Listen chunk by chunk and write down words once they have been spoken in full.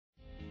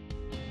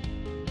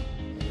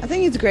I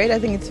think it's great. I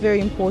think it's very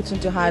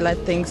important to highlight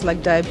things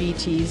like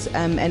diabetes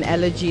and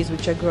allergies,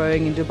 which are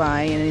growing in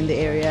Dubai and in the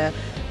area.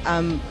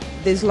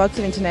 There's lots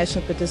of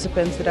international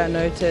participants that I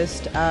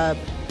noticed.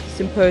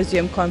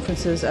 Symposium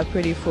conferences are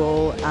pretty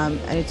full, and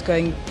it's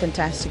going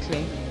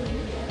fantastically.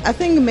 I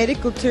think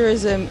medical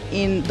tourism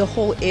in the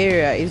whole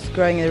area is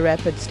growing at a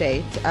rapid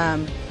state.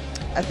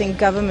 I think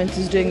government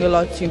is doing a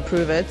lot to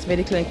improve it.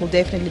 Mediclinic will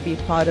definitely be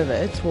part of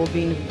it. We'll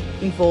be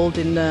involved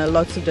in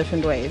lots of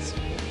different ways.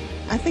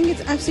 I think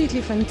it's absolutely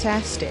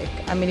fantastic.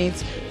 I mean,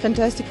 it's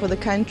fantastic for the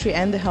country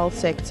and the health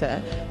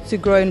sector to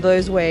grow in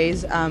those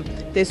ways.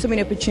 There's so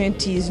many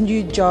opportunities,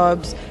 new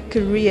jobs,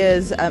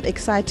 careers,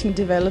 exciting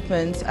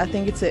developments. I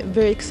think it's a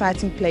very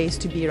exciting place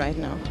to be right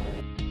now.